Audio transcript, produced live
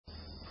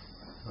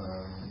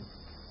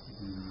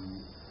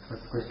The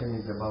first question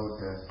is about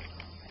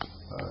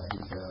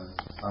his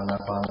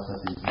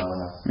Anapanasati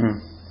Bhavana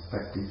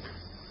practice.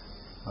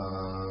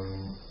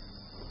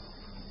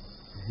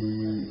 He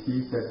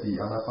feels that the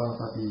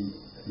Anapanasati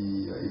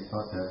is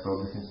not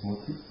progressing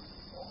smoothly.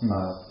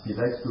 He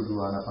likes to do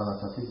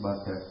Anapanasati,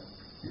 but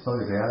it's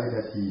only rarely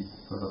that he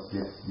sort of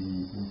gets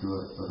into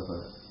a sort of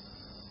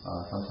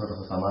some sort of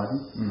a samadhi.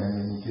 And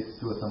when he gets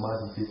to a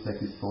samadhi, he feels like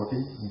he's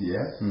floating in the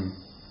air.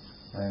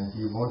 And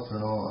he wants to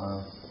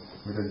know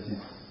whether this is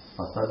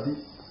Passaddhi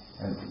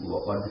and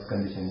what this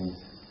condition is.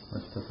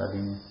 What's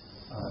Passaddhi?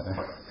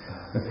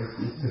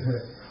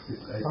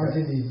 It's like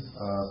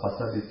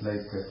Passaddhi is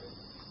like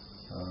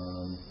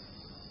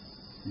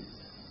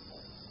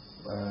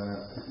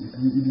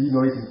we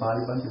know it in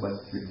Pali Bhante, but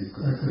it's very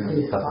difficult to explain.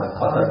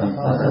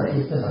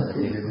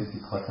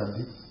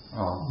 Passaddhi.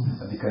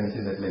 The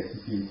condition that like he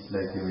feels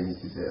like when he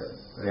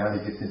rarely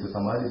gets into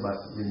samadhi, but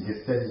when he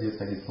gets there, he feels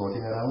like he's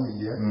floating around in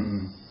there.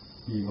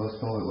 He wants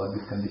to know what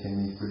this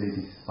condition is, whether it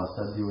is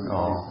Passaddhi or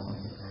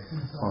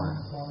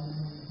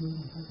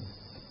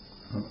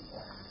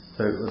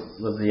So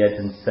what the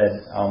agent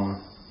said,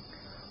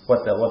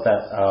 what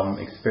that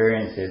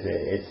experience is,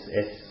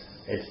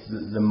 it's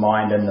the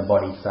mind and the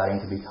body starting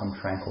to become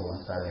tranquil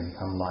and starting to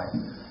become light.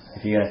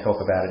 If you're going to talk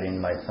about it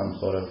in like some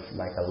sort of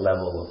like a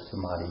level of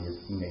samadhi, you're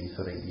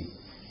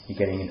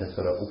getting into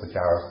sort of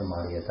upajjhara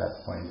samadhi at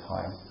that point in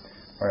time,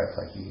 where it's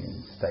like you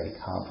can stay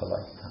calm for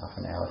like half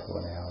an hour to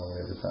an hour or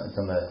whatever. So it's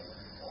on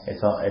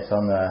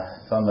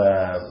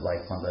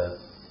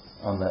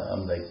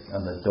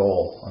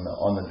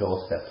the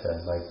doorstep to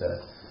like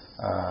the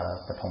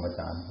Pratama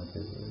jhana, which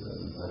is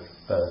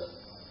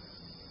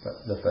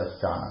the first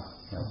jhana.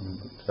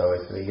 So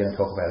if you're going to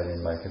talk about it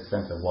in like a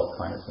sense of what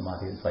kind of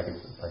samadhi, it's like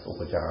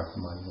upajjhara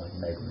samadhi, like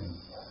neighboring.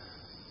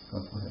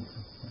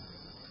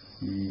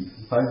 He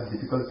finds it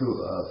difficult to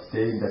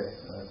stay in that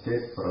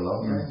state for a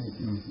long time.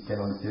 He can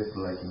only stay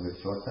for like in a very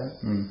short time.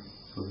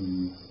 So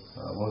he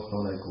wants to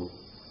know like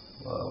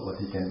what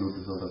he can do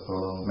to sort of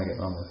prolong, make it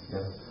longer.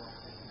 Yeah.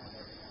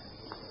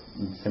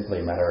 It's simply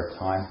a matter of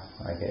time.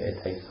 Like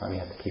it takes time. You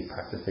have to keep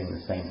practicing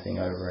the same thing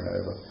over and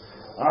over.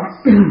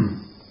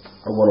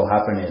 What will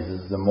happen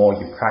is the more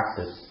you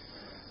practice,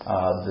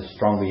 the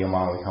stronger your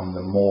mind will become,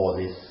 the more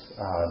these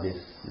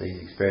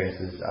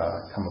experiences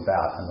come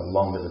about, and the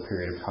longer the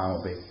period of time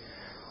will be.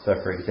 So,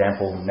 for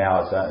example,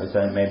 now it's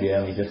maybe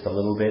only just a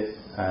little bit,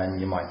 and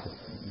you might just,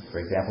 for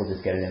example,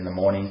 just get it in the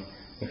morning.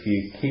 If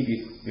you keep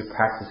your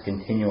practice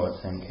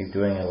continuous and keep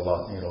doing it a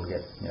lot, it'll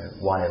get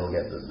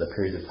the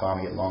period of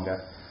time get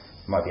longer.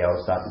 You might be able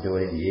to start to do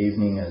it in the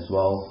evening as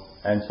well.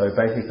 And so,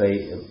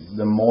 basically,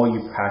 the more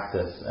you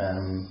practice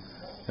and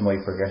the more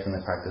you progress in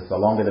the practice, the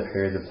longer the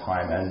period of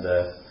time and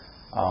the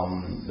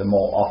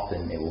more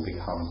often it will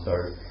become. So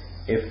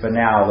if for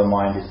now the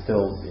mind is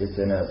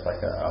in a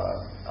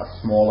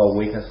smaller,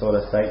 weaker sort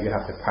of state, you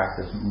have to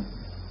practice.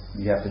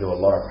 You have to do a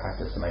lot of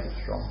practice to make it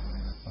strong.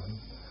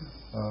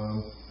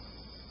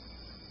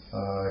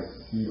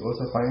 He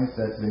also finds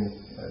that when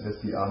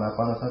there's the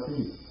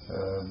Anapanasati,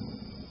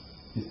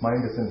 his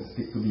mind doesn't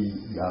stick to the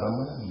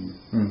arambana,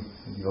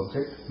 the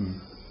object.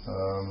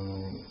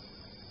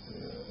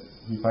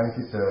 He finds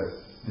it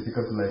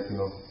difficult to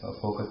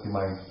focus the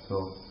mind,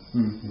 so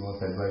he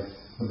wants advice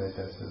for that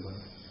as well.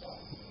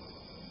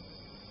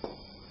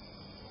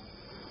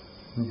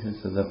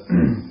 So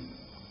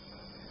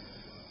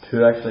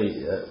to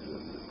actually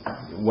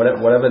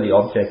whatever the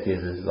object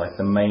is like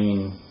the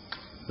main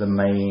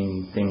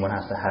thing one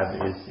has to have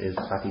is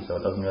sati. So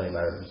it doesn't really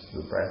matter if it's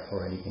the breath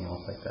or anything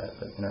else like that.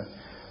 But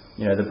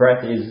the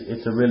breath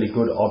it's a really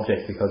good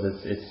object because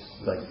it's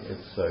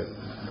so you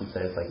could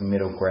say it's like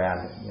middle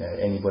ground.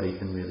 Anybody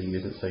can really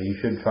use it. So you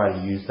should try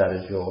to use that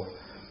as your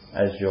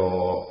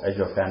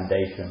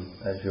foundation,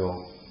 as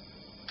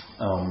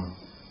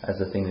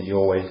the thing that you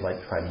always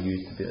try to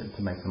use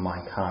to make the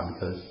mind calm.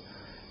 Because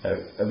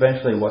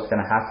eventually, what's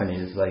going to happen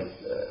is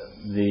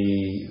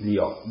the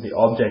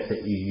object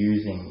that you're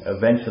using.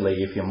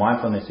 Eventually, if your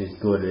mindfulness is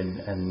good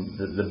and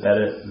the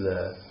better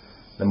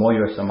the more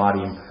your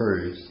samadhi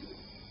improves,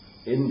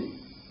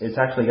 it's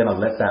actually going to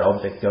let that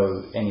object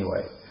go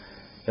anyway.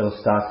 It'll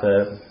start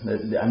to,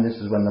 and this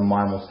is when the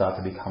mind will start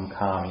to become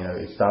calm.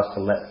 It starts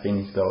to let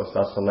things go. It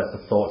starts to let the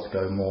thoughts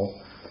go more.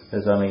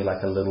 There's only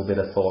a little bit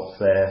of thoughts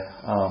there.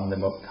 They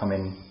might come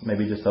in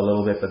maybe just a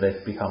little bit, but they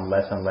become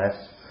less and less.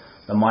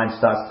 The mind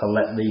starts to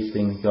let these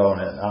things go,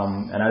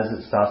 and as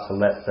it starts to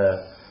let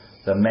the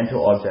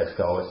mental objects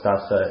go, it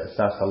starts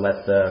to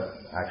let the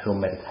actual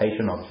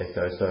meditation object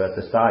go. So at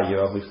the start,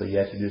 you're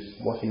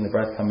just watching the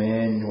breath come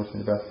in, you're watching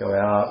the breath go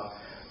out,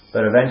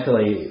 but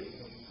eventually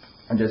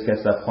it just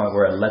gets to that point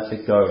where it lets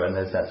it go, and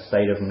there's that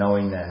state of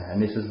knowing there. And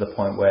this is the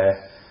point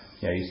where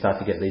you start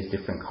to get these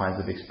different kinds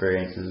of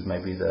experiences.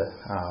 Maybe the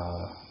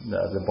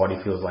body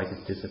feels like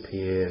it's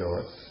disappeared, or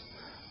it's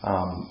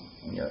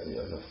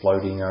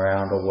floating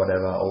around, or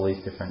whatever. All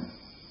these different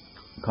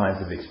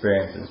kinds of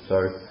experiences.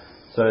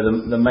 So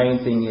the main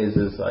thing is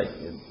like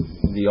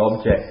the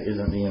object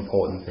isn't the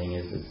important thing.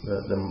 It's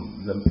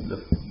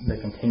the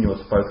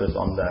continuous focus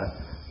on that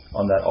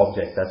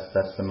object.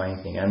 That's the main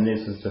thing. And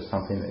this is just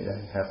something that you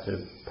have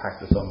to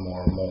practice on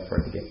more and more for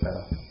it to get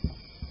better.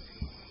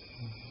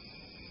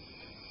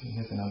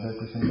 Here's another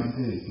question from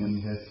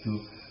he has to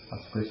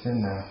ask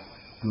question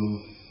to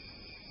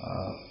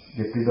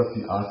get rid of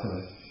the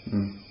asava.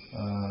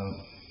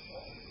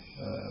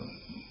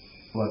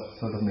 What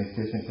sort of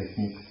meditation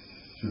techniques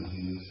should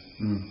he use?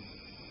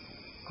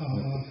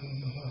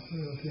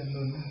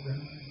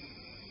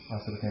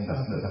 Asava can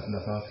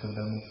dasasava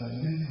dalam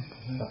misalnya.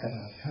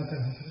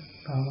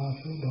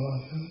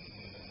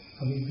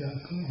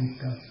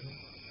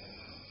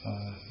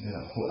 There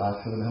are four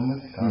asava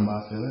dhammas: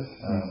 kamasava,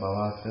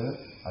 bhavasava,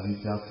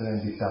 avijjasava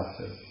and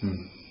vittasava.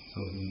 So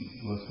he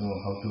wants to know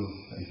how to,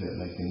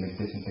 like the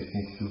meditation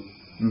techniques to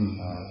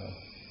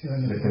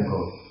let them go,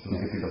 to get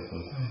rid of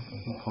those.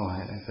 ขอใ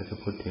ห้เขาจะ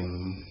พูดถึง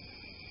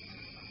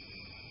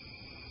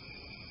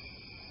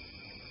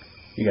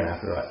You're gonna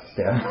have to write this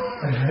down.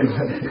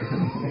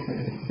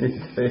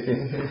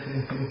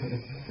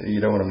 You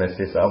don't want to mess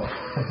this up.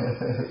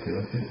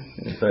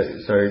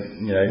 So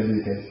you know. Maybe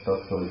you can stop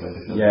so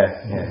yeah.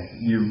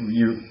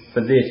 You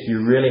for this you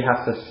really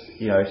have to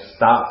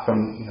start from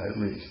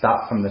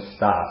the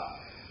start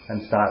and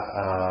start.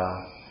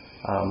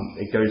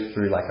 It goes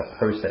through like a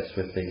process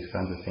with these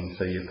kinds of things.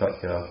 So you've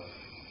got your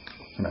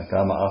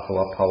Kama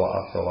asava, Bhava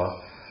asava,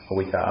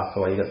 Avijja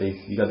asava.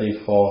 You got these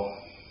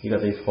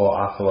four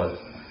asavas.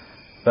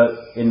 But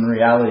in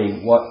reality,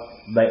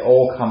 they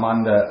all come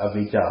under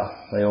avijja.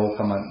 They all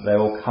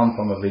come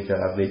from avijja.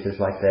 Avijja is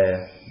like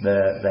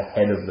the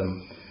head of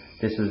them.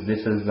 This is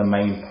the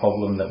main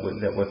problem that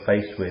we're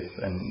faced with.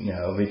 And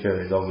avijja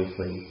is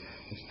obviously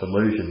it's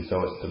delusion.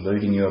 So it's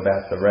deluding you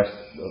about the rest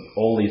of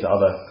all these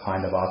other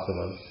kind of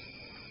asavas.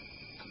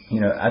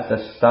 At the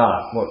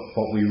start,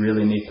 what we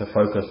really need to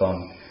focus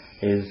on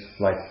is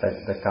like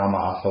the Kama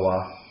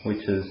asava,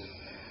 which is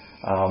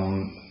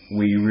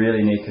we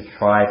really need to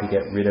try to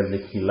get rid of the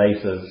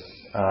kilesas,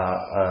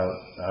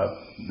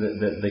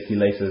 the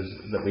kilesas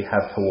that we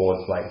have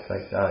towards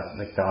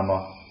the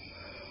Kama,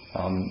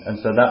 and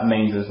so that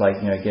means is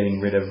getting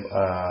rid of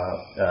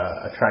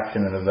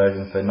attraction and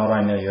aversion for not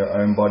only your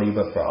own body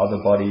but for other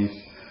bodies,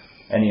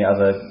 any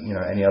other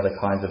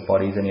kinds of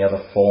bodies, any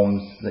other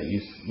forms that you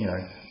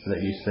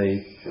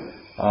see,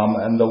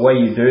 and the way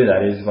you do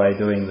that is by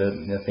doing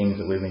the things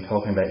that we've been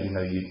talking about.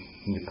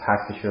 You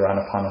practice your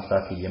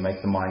anapanasati, you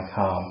make the mind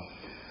calm,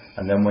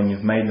 and then when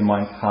you've made the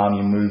mind calm,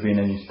 you move in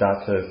and you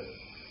start to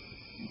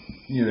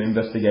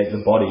investigate the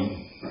body.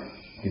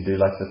 You do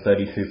like the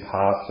 32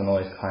 parts and all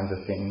these kinds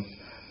of things.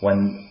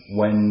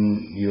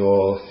 When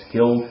you're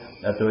skilled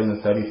at doing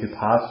the 32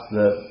 parts,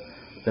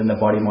 then the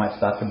body might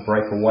start to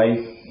break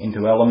away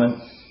into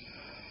elements,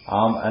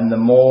 and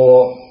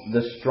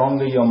the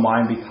stronger your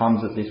mind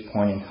becomes at this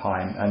point in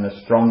time, and the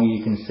stronger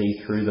you can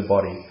see through the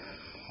body,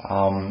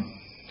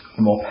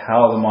 the more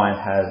power the mind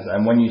has.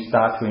 And when you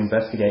start to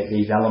investigate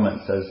these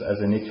elements as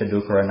anicca,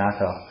 dukkha,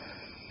 anatta,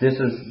 this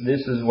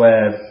is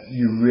where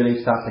you really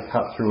start to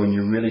cut through, and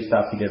you really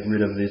start to get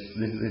rid of this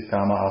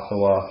Kama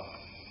asava.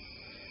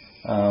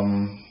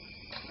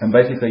 And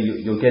basically,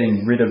 you're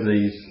getting rid of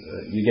these.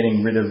 You're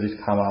getting rid of this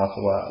Kama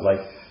asava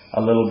like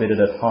a little bit at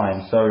a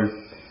time. So,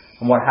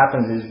 and what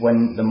happens is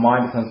when the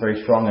mind becomes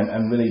very strong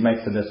and really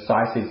makes a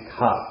decisive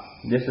cut.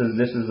 This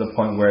is the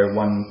point where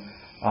one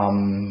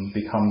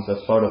becomes a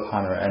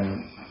Sotapanna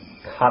and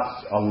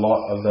cuts a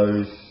lot of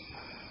those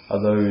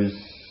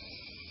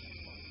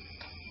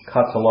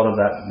cuts a lot of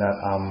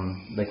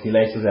the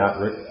kilesas out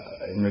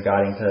in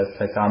regarding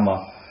to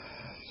Kama.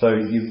 So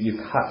you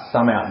cut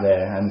some out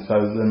there, and so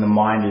when the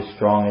mind is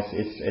strong,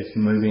 it's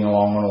moving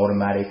along on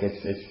automatic.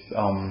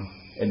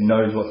 It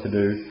knows what to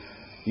do.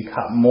 You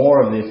cut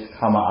more of this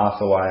Kama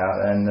asava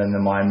out, and then the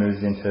mind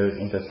moves into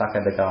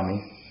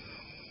Sakadagami.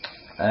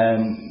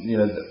 And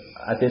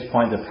at this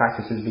point, the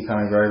practice is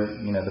becoming very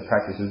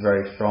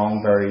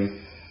strong,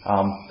 very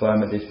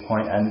firm at this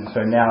point. And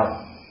so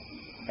now,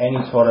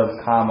 any sort of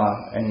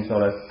karma, any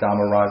sort of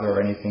kama raga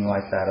or anything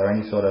like that, or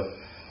any sort of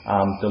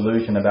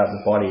delusion about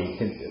the body,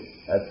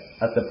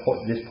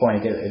 this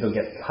point it'll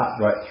get cut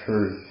right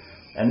through.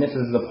 And this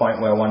is the point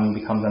where one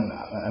becomes an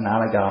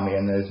anagami,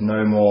 and there's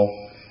no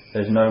more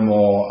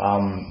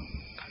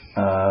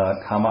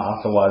kama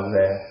asavas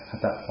there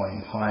at that point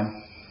in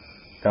time.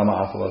 Kama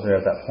asavas there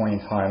at that point in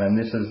time, and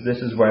this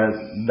is where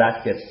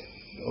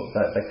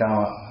the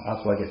kama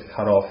asava gets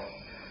cut off.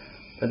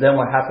 But then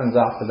what happens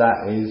after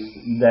that is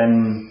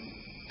then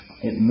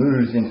it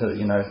moves into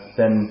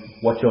then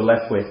what you're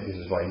left with. This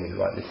is why you need to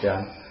write this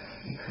down.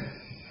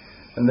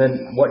 And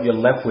then what you're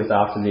left with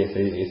after this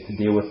is to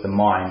deal with the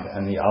mind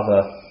and the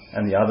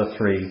other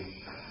three,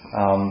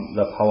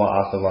 the Bhava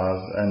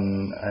asavas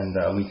and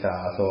the Avijja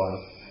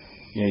asavas.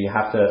 You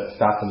have to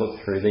start to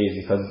look through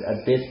these, because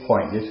at this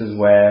point, this is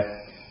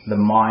where the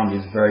mind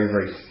is very,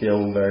 very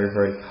still, very,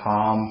 very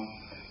calm.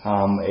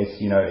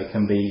 It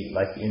can be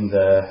like in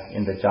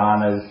the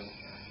jhanas,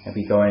 it'd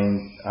be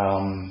going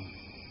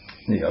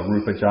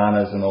Rupa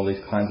jhanas and all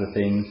these kinds of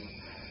things.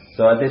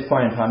 So at this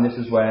point in time, this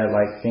is where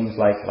things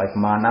like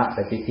mana,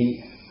 the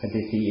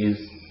ditthi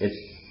is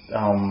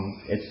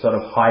it's sort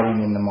of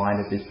hiding in the mind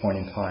at this point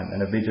in time,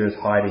 and avijja is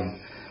hiding,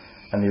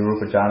 and the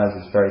Rupa jhanas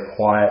is very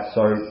quiet.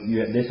 So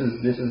this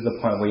is the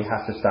point where you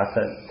have to start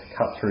to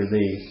cut through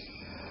these.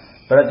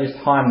 But at this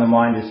time, the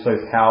mind is so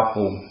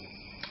powerful.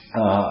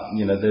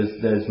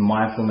 There's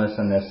mindfulness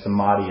and there's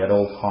samadhi at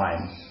all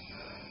times,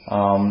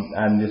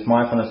 and this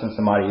mindfulness and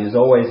samadhi is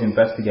always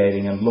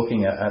investigating and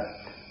looking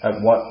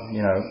at what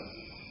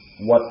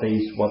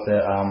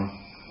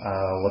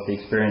the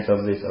experience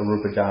of this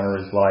arupa jhana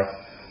is like,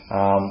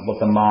 what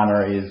the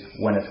mana is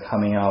when it's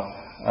coming up,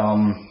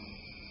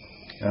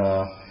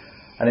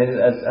 and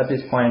at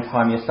this point in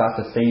time you start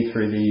to see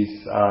through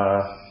these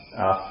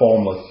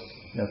formless.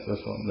 That's the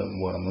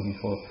word I'm looking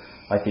for.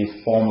 Like these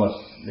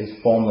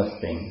formless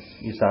things,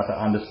 you start to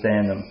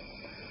understand them.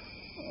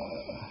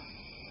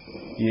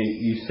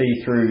 You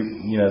see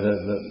through,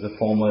 the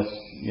formless,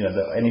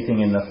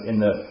 anything in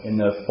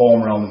the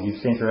form realm.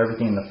 You've seen through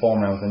everything in the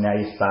form realms, and now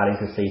you're starting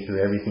to see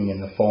through everything in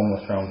the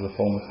formless realms, the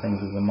formless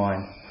things of the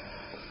mind.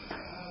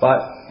 But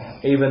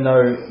even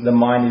though the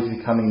mind is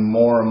becoming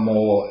more and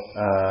more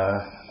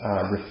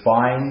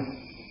refined,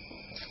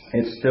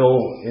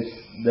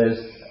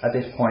 at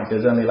this point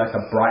there's only like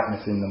a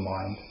brightness in the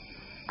mind.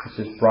 It's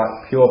just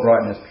pure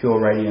brightness, pure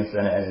radiance,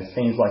 and it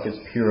seems like it's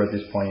pure at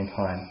this point in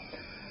time.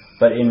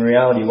 But in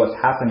reality, what's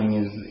happening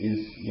is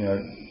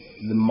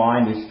the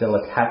mind is still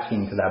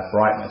attaching to that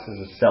brightness as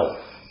a self.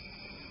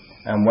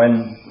 And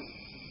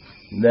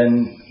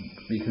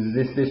because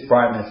this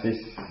brightness,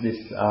 this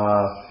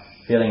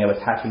feeling of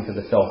attaching to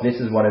the self, this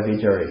is what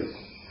avijja is.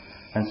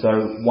 And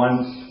so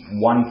once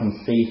one can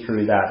see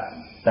through that,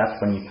 that's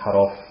when you cut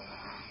off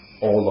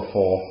all the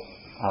four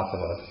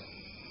asavas.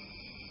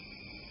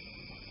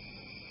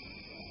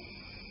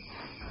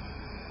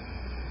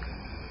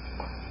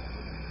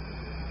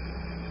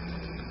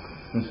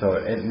 And so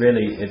it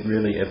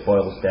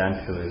boils down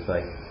to is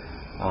like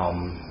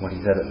what he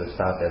said at the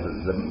start there.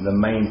 The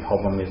main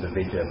problem is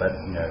avijja, but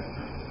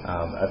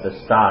at the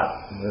start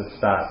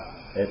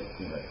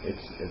it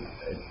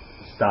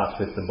starts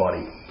with the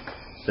body.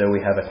 So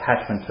we have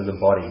attachment to the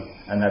body,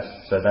 and that's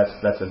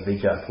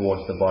avijja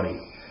towards the body,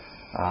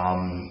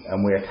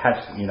 and we're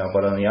attached.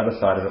 But on the other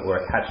side of it,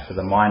 we're attached to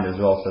the mind as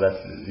well. So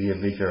that's the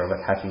avijja of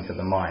attaching to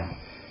the mind.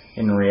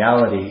 In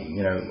reality,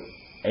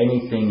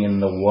 anything in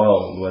the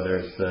world, whether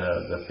it's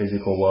the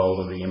physical world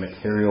or the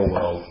immaterial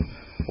world,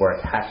 we're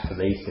attached to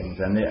these things,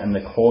 and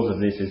the cause of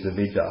this is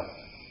avijja.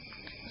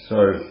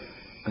 So,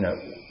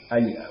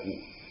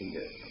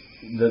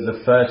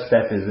 the first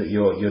step is that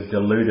you're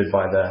deluded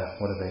by the,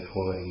 what do they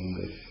call it in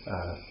English,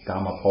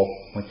 dhamma-pop,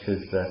 which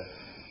is the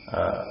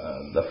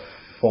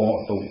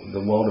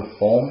world of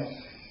forms.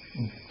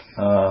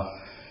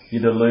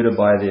 You're deluded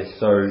by this,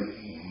 so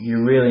you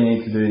really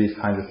need to do these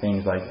kinds of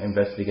things like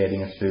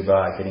investigating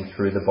asubha, getting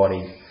through the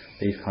body,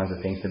 these kinds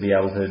of things to be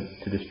able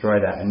to destroy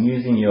that, and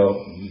using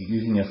your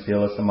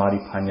sila, samadhi,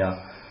 panya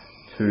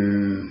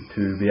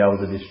to be able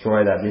to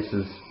destroy that. This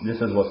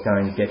is what's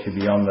going to get you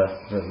beyond the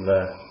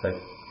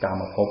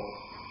dhamma-pop.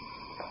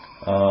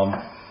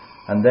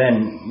 And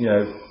then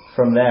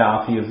from there,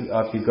 after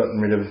you've gotten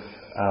rid of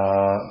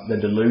the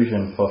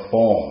delusion for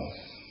forms,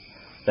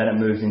 then it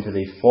moves into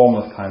these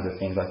formless kinds of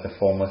things like the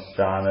formless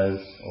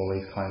jhanas, all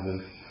these kinds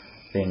of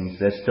things.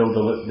 There's still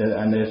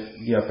and there's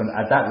from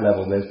at that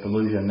level there's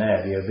delusion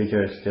there. The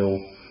avijja is still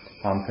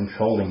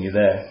controlling you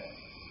there.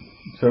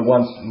 So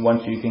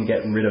once you can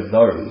get rid of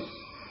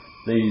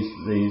these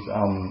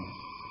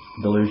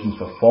delusions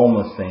for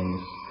formless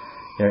things,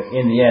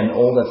 in the end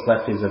all that's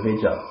left is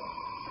avijja.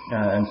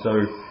 And so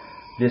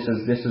this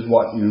is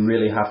what you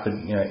really have to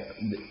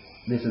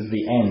this is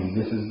the end.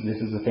 This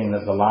is the thing,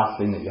 that the last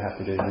thing that you have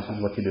to do. This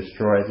is what you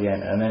destroy at the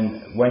end. And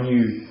then when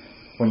you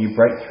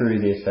break through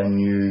this and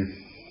you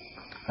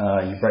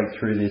break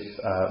through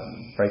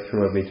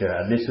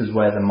avijja, this is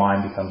where the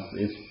mind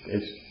is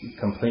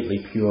completely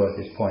pure at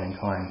this point in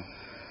time.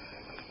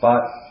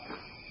 But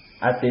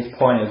at this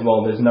point as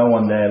well, there's no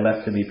one there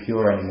left to be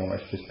pure anymore.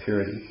 It's just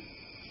purity.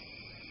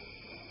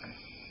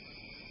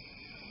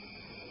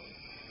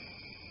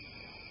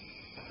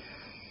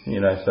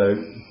 So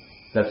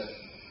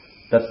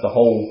that's the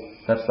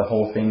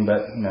whole thing.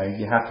 But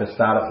you have to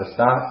start at the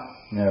start.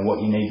 What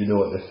you need to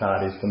do at the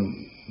start is to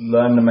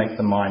learn to make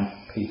the mind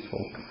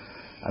peaceful,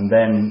 and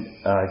then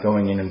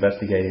going in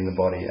investigating the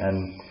body.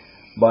 And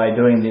by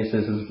doing this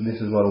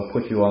is what will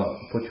put you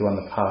on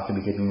the path to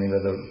be getting rid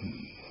of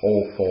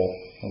all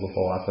the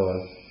four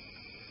asavas.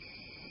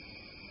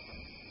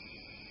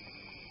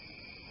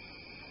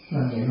 เร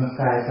าเห็นว่า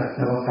กายสักแ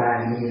ต่ว่ากาย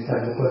ไม่ใช่สัต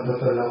ว์บุคคลตัว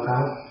ตนเราเขา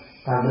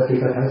ตามสติ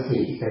ปัฏฐาน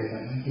สี่เป็นแบ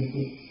บนั้นจ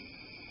ริง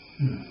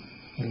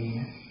ๆอย่างนี้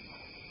นะ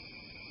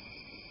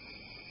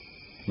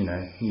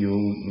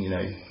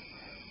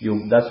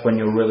that's when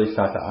you'll really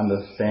start to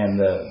understand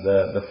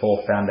the four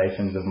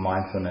foundations of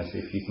mindfulness.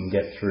 If you can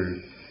get through,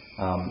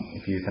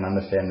 if you can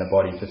understand the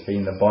body, just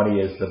seeing the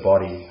body as the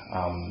body,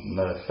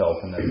 not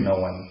itself, and there's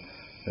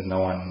There's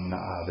no one.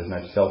 There's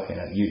no self in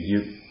it.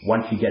 You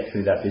once you get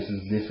through that, this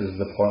is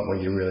the point where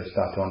you really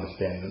start to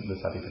understand the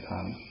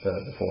Satipatthana,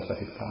 the four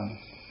Satipatthanas.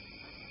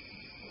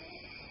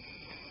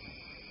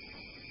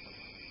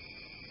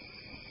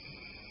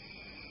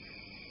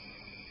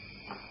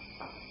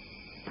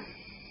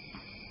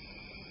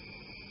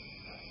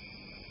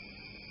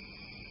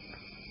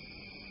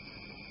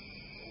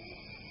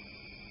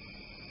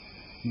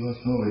 You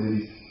must know whether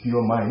it's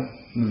pure mind,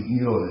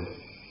 Nirodha.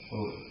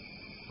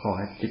 ขอใ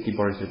ห้จิตที่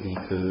บริสุทธิ์นี้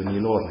คือนิ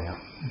โรธไหมครับ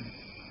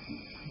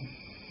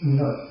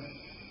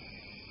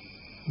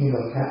นิโร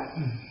ธะ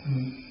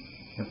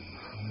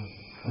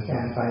อาจา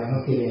รย์ไปเพรา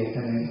ะกิเลสอ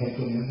ะไรแท้จ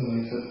ริงแล้วบ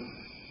ริสุทธิ์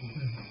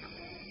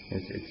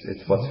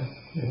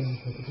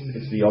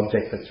It's the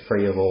object that's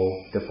free of all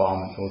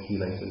defilements, all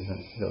kilesas, and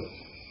it's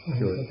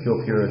pure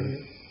purity.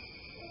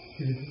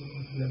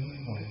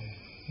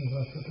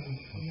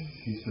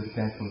 He's very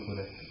thankful for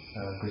that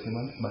question,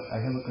 but I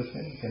have a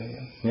question. Can I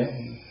ask? Yeah.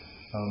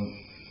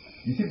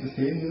 Is it the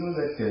same,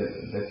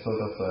 that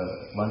sort of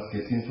one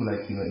gets into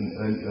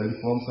in early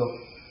forms of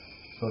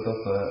sort of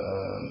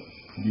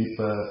deep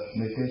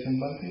meditation,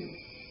 Bhante?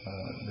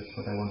 That's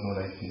what I want to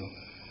know.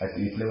 At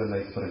each level,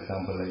 for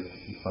example,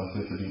 if one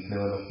goes to deep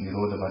level of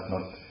Nirodha, but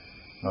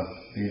not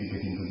really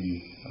getting to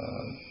the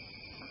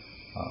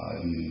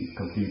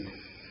complete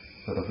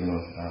sort of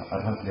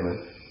Arhat level.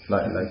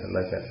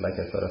 Like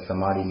a sort of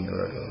samadhi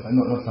Nirodha.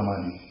 Not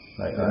samadhi.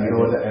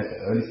 Nirodha at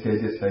early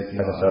stages,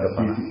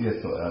 yes,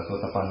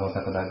 Sotapanna,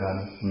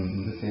 Sakadagami.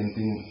 The same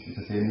thing. It's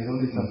the same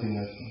Nirodha. It's something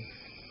else.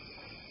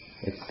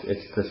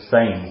 It's the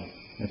same.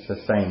 It's the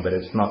same, but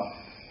it's not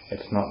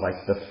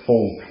like the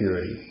full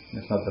purity.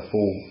 It's not the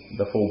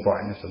full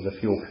brightness of the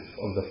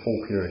full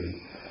purity.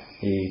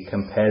 He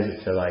compares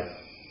it to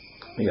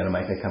you're going to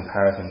make a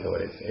comparison to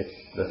it. It's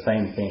the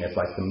same thing. It's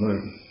like the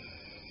moon.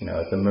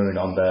 It's the moon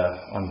on the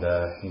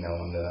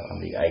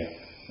 8th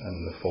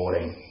and the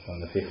 14th, on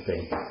the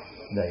 15th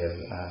day of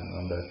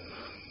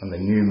on the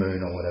new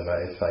moon or whatever.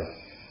 It's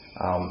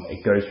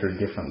it goes through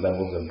different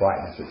levels of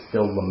brightness. It's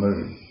still the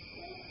moon,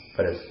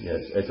 but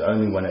it's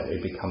only when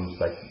it becomes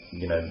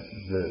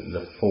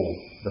the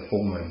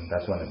full moon.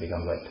 That's when it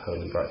becomes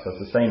totally bright. So it's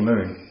the same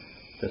moon,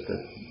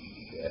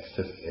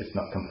 it's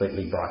not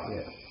completely bright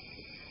yet.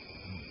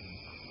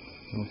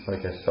 It's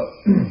like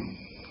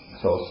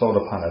so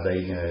Sotapanna,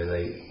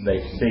 they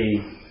see,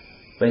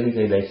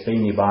 basically they see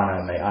Nibbana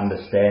and they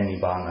understand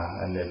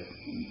Nibbana, and they've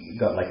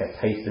got a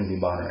taste of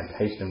Nibbana, a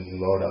taste of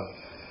Nirodha,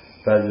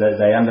 but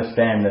they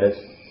understand that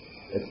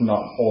it's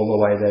not all the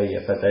way there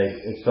yet. But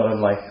it's sort of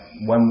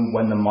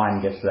when the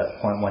mind gets to that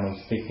point when it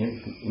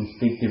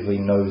instinctively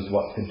knows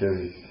what to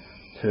do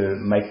to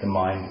make the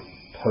mind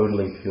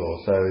totally pure.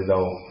 So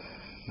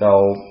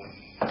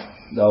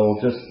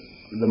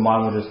the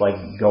mind will just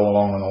go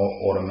along on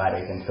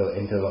automatic until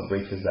it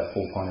reaches that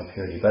full point of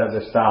purity. But at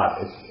the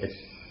start, it's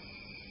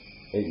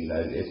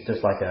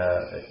just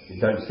you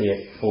don't see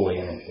it fully,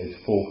 and it's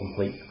full,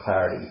 complete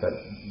clarity, but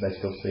they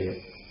still see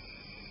it.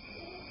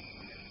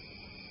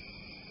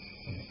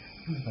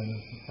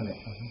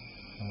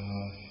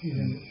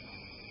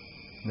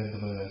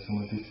 Venerable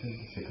Sumati said,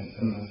 the second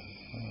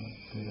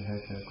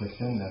has a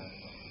question.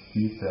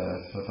 He's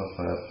sort of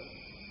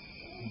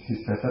his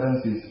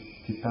preference is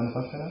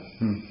Chittanupassana.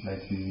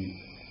 He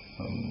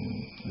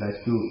likes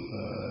to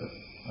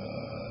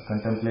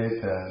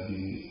contemplate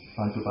the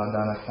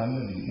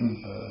Panchupadanaskandha,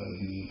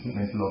 the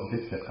mental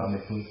objects that come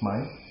into his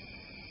mind.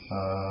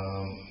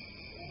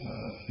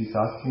 He's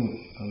asking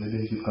whether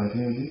he should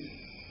continue this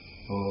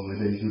or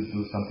whether he should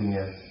do something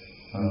else.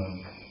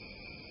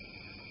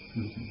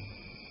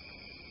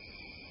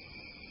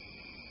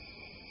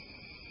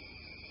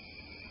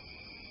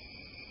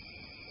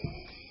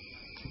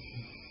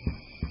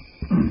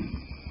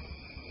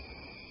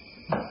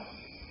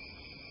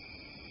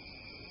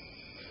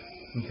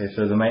 Okay,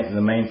 so the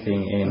main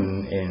thing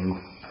in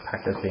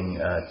practicing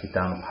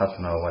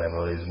Chittanupassana or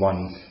whatever is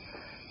one's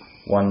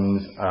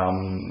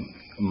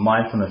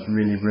mindfulness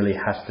really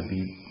has to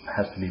be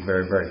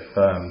very, very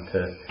firm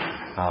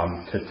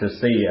to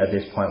see at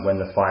this point when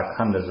the 5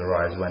 khandhas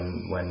arise,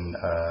 when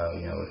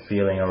a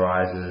feeling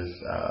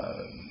arises,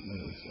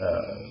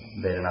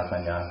 Vedana,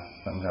 Sanya,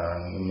 Samkhara,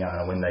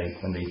 Vijnana, when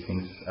these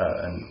things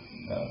and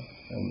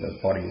the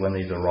body, when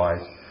these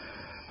arise.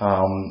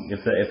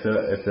 If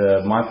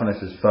the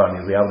mindfulness is firm,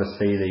 you'll be able to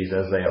see these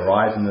as they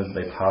arise and as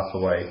they pass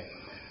away,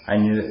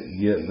 and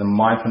the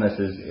mindfulness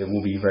it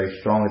will be very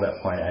strong at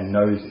that point and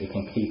knows it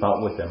can keep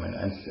up with them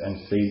and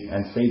see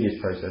this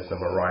process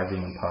of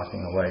arising and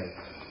passing away.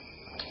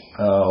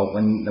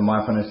 When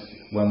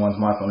one's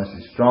mindfulness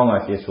is strong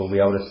like this, we'll be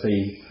able to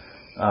see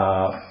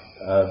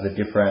the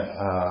different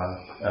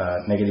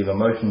negative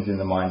emotions in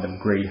the mind of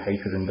greed,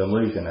 hatred, and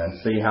delusion, and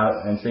see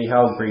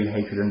how greed,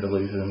 hatred, and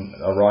delusion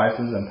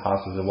arises and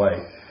passes away.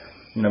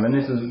 And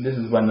this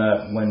is when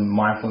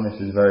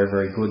mindfulness is very,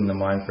 very good and the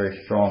mind very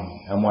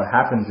strong. And what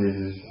happens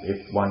is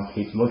if one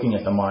keeps looking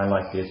at the mind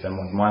like this, and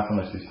when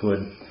mindfulness is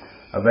good,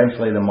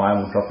 eventually the mind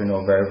will drop into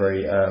a very,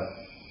 very a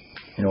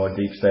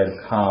deep state of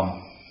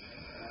calm.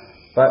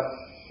 But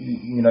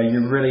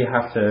you really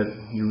have to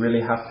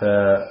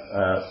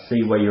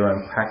see where your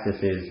own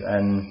practice is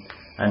and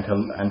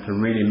to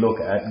really look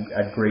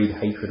at greed,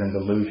 hatred, and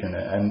delusion,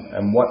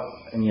 and what,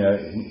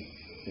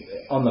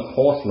 on the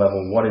course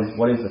level, what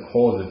is the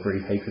cause of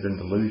greed, hatred, and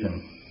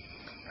delusion.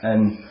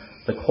 And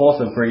the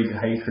cause of greed,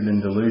 hatred,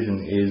 and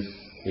delusion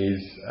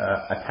is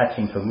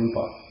attaching to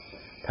rupa,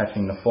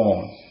 attaching the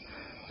forms.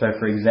 So,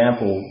 for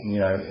example,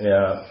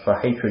 for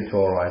hatred to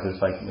arise,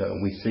 it's like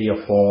we see a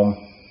form,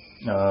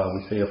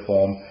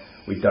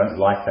 we don't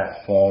like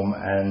that form,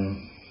 and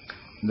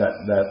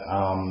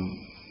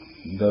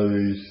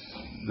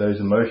those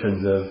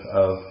emotions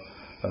of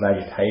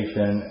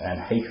agitation and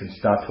hatred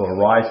start to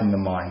arise in the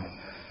mind.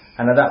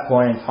 And at that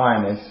point in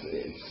time,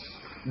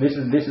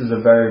 this is a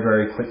very,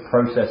 very quick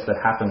process that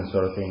happens,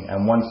 sort of thing.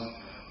 And once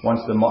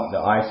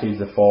the eye sees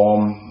the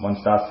form, one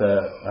starts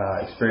to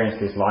experience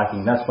this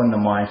liking, that's when the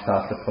mind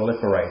starts to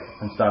proliferate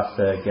and starts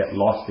to get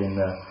lost in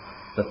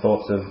the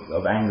thoughts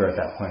of anger at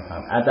that point in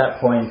time. At that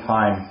point in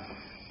time,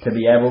 to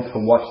be able to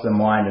watch the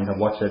mind and to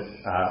watch it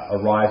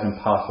arise and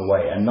pass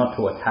away, and not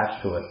to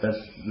attach to it,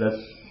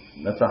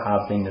 that's a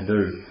hard thing to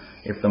do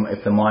if the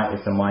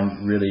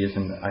mind really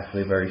isn't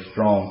actually very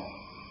strong.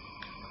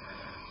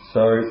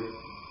 So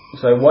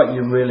what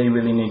you really,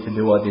 really need to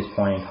do at this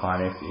point in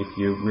time, if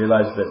you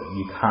realize that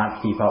you can't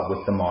keep up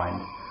with the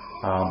mind,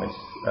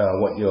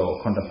 what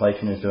your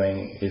contemplation is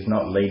doing is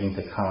not leading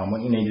to calm.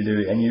 What you need to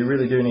do, and you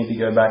really do need to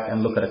go back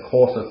and look at a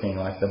coarser thing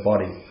like the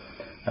body,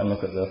 and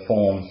look at the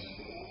forms.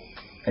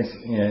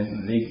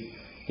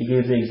 He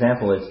gives the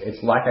example.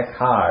 It's like a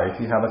car. If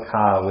you have a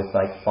car with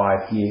like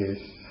 5 gears,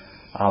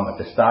 at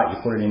the start you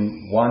put it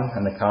in 1,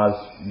 and the car's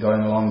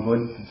going along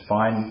good. It's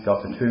fine.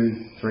 Got to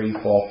 2, 3,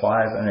 4,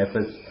 5,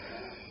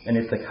 and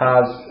if the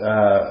car's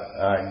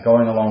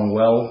going along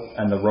well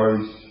and the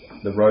road's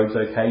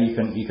okay, you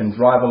can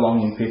drive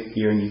along in 5th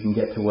gear and you can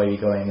get to where you're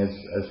going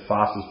as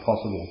fast as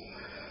possible.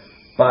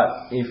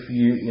 But if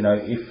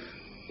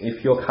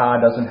if your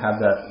car doesn't have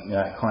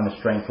that kind of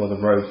strength, or the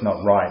road's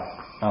not right,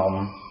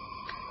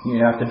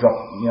 you have to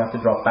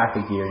drop back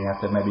a gear, and you have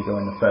to maybe go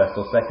in the 1st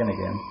or 2nd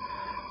again.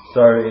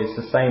 So it's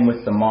the same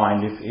with the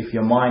mind. If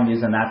your mind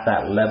isn't at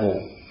that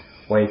level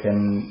where you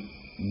can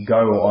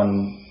go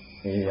on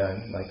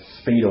like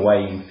speed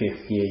away in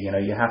 5th gear,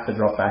 you have to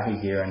drop back a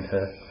gear and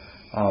to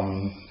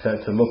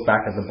look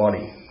back at the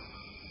body.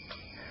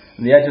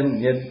 The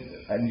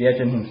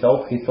Ajahn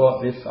himself, he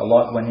thought this a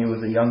lot when he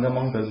was a younger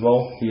monk as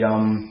well. He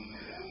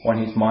when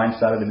his mind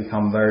started to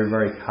become very,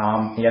 very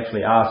calm, he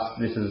actually asked,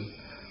 this is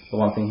the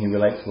one thing he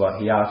relates a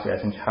lot, he asked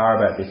Ajahn Chah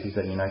about this. He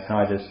said, I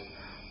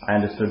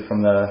understood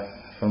from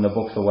the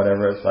books or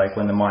whatever, it's like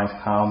when the mind's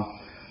calm,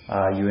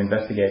 you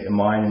investigate the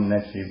mind, and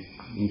then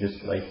you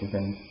just like you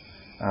can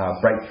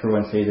break through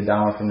and see the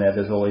Dharma from there.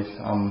 There's all these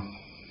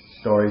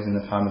stories in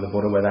the time of the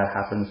Buddha where that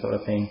happened, sort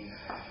of thing.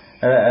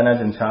 And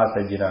Ajahn Chah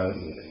said,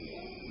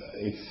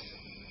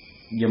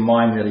 your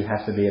mind really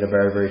has to be at a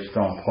very, very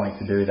strong point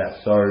to do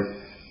that. So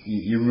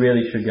you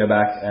really should go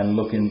back and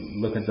look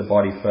at the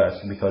body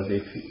first, because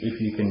if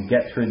you can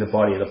get through the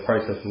body, the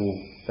process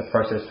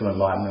to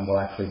enlightenment will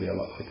actually be a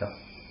lot quicker.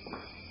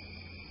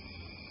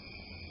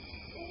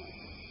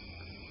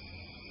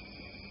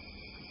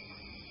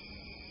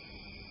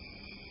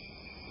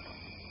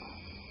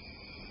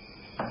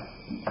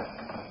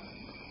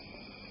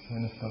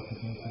 Want to start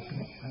with my question?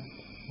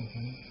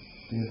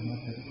 Do you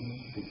remember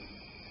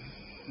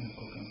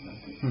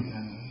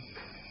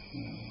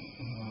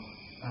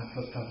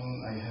first of all,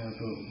 I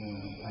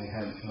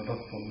had a lot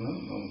of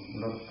problems, a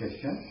lot of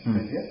questions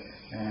earlier,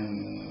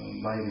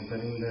 and by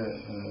referring the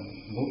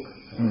book,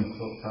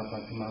 so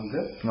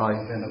Sapatimanga,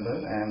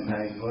 available, and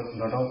I got a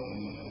lot of.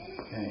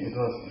 It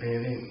was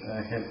really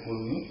helpful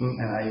me,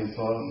 and I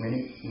solved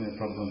many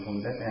problems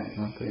from that, and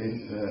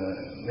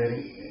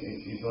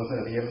it was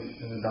a real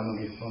Dhamma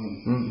gift for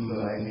me. So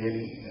I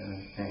really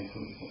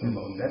thankful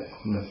about that.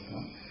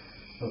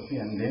 Okay,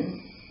 and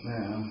then.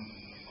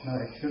 Now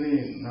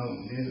actually, now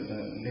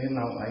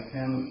I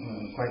can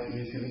quite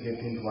easily get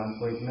into one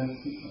pointness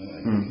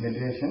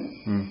meditation,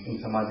 in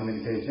Samadhi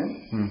meditation.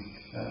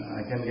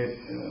 I can get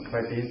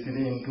quite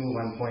easily into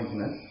one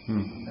pointness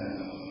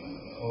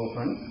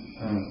often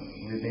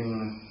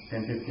within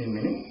 10-15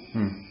 minutes.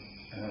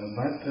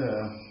 But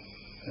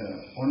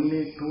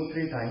only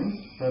 2-3 times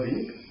per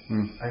week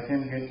I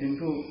can get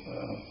into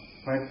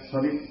quite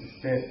solid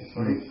state,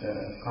 solid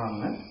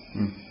calmness.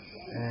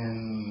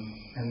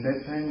 And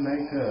that time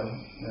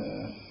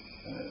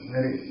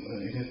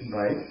it is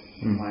bright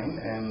mind,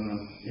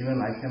 and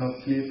even I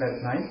cannot sleep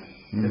at night.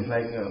 It's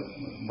like a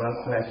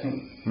bulb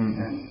flashing,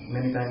 and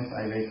many times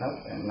I wake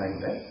up and like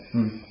that.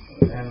 And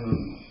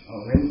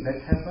when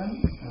that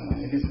happens,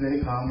 it is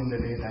very calm in the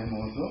daytime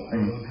also. I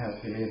don't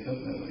have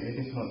kilesas. It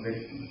is not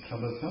very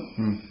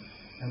troublesome.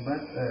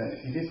 But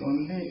it is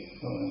only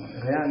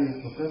rarely,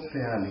 focused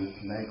rarely,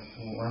 like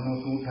 1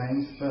 or 2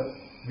 times per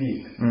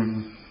week.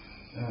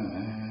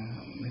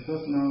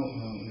 Because now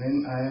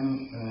when I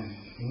am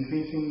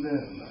reducing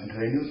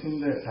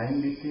the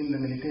time between the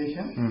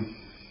meditation,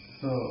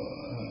 So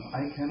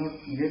I cannot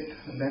get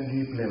that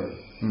deep level.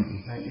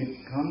 Like it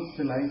comes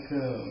like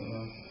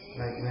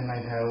when I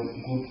have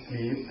good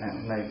sleep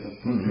and like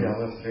 2-3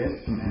 hours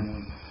rest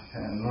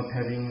and not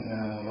having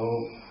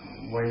low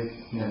voice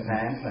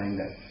band like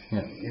that.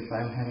 If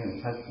I'm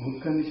having such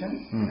good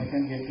condition, I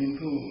can get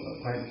into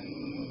quite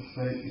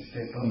solid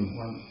state of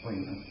one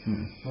point.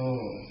 So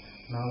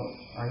now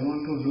I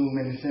want to do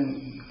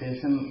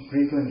meditation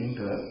frequent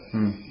interval,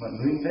 but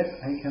doing that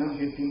I cannot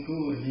get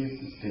into deep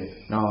state.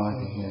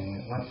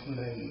 What should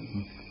I do?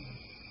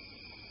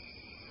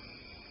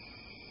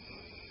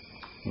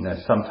 You know,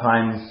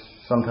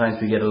 sometimes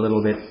we get a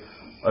little bit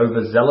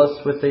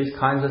overzealous with these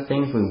kinds of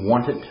things. We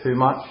want it too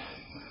much,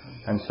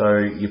 and so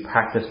you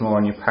practice more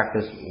and you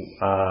practice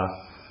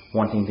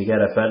wanting to get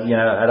it. But you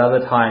know, at other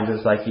times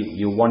it's like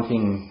you're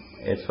wanting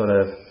it sort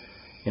of,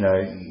 you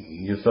know,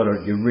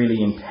 you're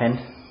really intent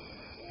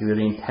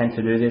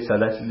to do this. So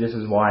this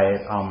is why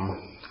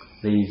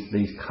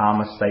these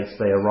karma states,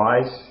 they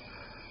arise.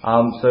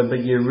 But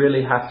you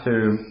really have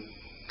to,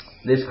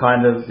 this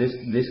kind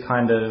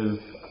of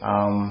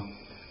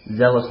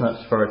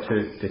zealousness for it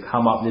to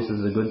come up. This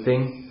is a good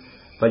thing,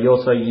 but you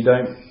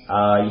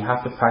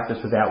have to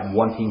practice without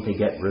wanting to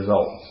get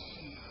results.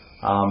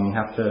 You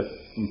have to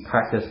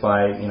practice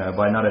by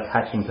not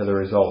attaching to the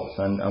results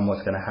and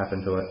what's going to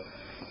happen to it.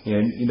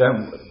 You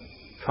don't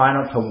try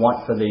not to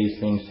want for these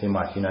things too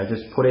much.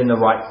 Just put in the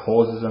right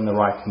causes and the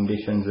right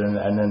conditions,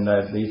 and then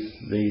these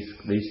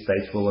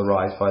states will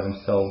arise by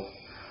themselves.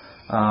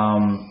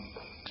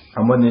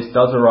 And when this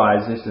does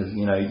arise, this is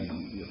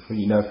for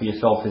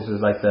yourself. This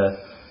is like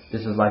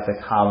the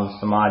calm of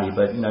samadhi.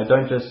 But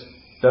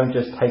don't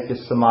just take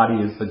this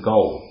samadhi as the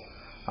goal.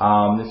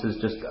 This is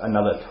just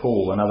another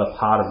tool, another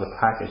part of the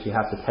practice. You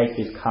have to take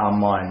this calm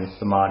mind, this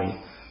samadhi,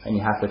 and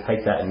you have to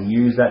take that and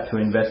use that to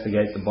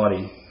investigate the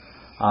body.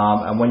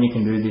 And when you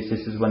can do this,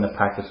 this is when the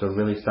practice will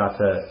really start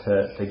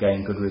to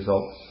gain good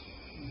results.